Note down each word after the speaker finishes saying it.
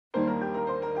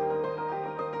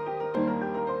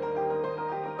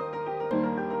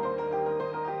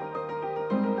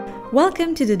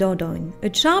Welcome to the Dordogne, a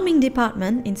charming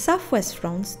department in southwest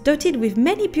France dotted with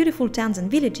many beautiful towns and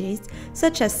villages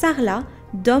such as Sarlat,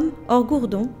 Domme or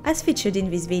Dordogne as featured in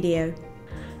this video.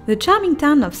 The charming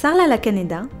town of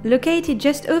Sarlat-la-Canéda, located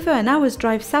just over an hour's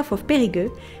drive south of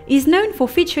Périgueux, is known for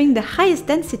featuring the highest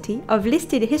density of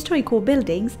listed historical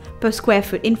buildings per square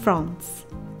foot in France.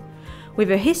 With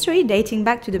a history dating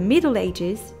back to the Middle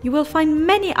Ages, you will find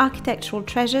many architectural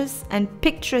treasures and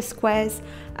picturesque squares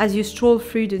as you stroll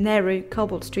through the narrow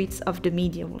cobbled streets of the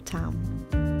medieval town.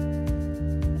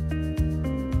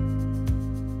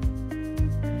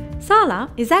 Sarlat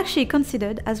is actually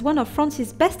considered as one of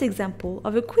France's best examples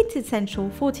of a quintessential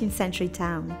 14th century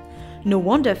town. No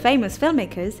wonder famous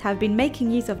filmmakers have been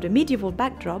making use of the medieval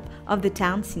backdrop of the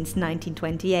town since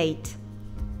 1928.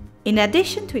 In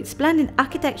addition to its splendid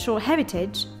architectural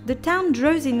heritage, the town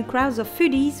draws in crowds of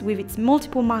foodies with its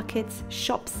multiple markets,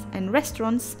 shops and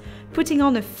restaurants, putting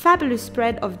on a fabulous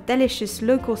spread of delicious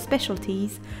local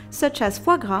specialties such as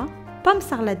foie gras, pommes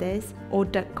sarladaises or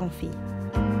duck confit.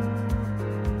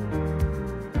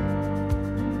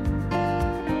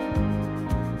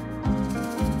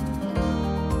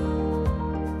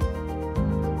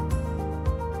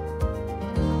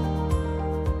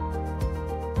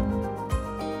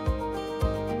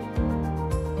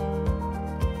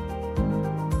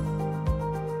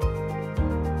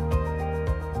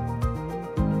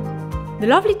 The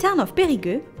lovely town of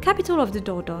Périgueux, capital of the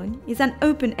Dordogne, is an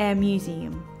open-air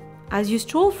museum. As you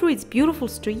stroll through its beautiful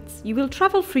streets, you will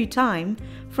travel through time,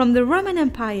 from the Roman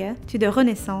Empire to the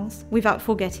Renaissance, without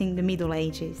forgetting the Middle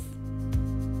Ages.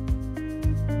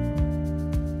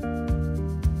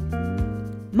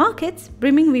 Markets,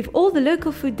 brimming with all the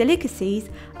local food delicacies,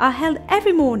 are held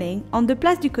every morning on the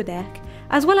Place du Coderque,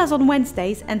 as well as on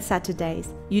Wednesdays and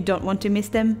Saturdays. You don't want to miss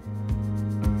them.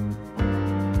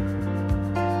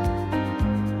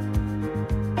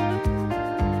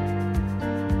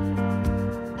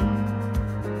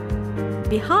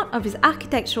 The heart of his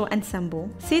architectural ensemble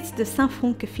sits the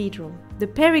Saint-Front Cathedral, the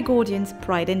Perigordians'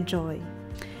 pride and joy.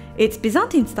 Its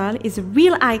Byzantine style is a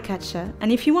real eye-catcher, and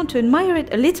if you want to admire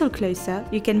it a little closer,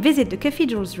 you can visit the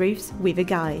cathedral's roofs with a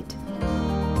guide.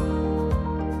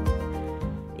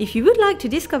 If you would like to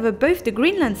discover both the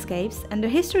green landscapes and the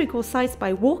historical sites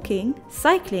by walking,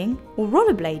 cycling or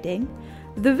rollerblading,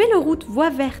 the Véloroute Voie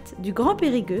Verte du Grand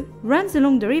Périgueux runs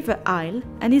along the River Isle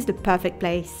and is the perfect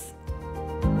place.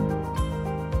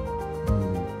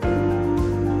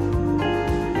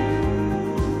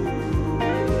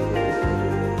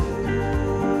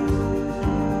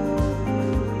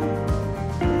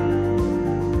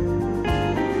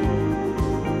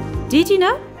 Did you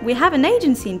know? We have an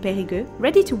agency in Périgueux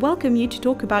ready to welcome you to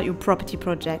talk about your property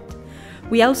project.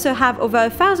 We also have over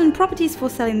 1,000 properties for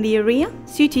sale in the area,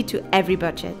 suited to every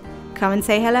budget. Come and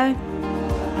say hello!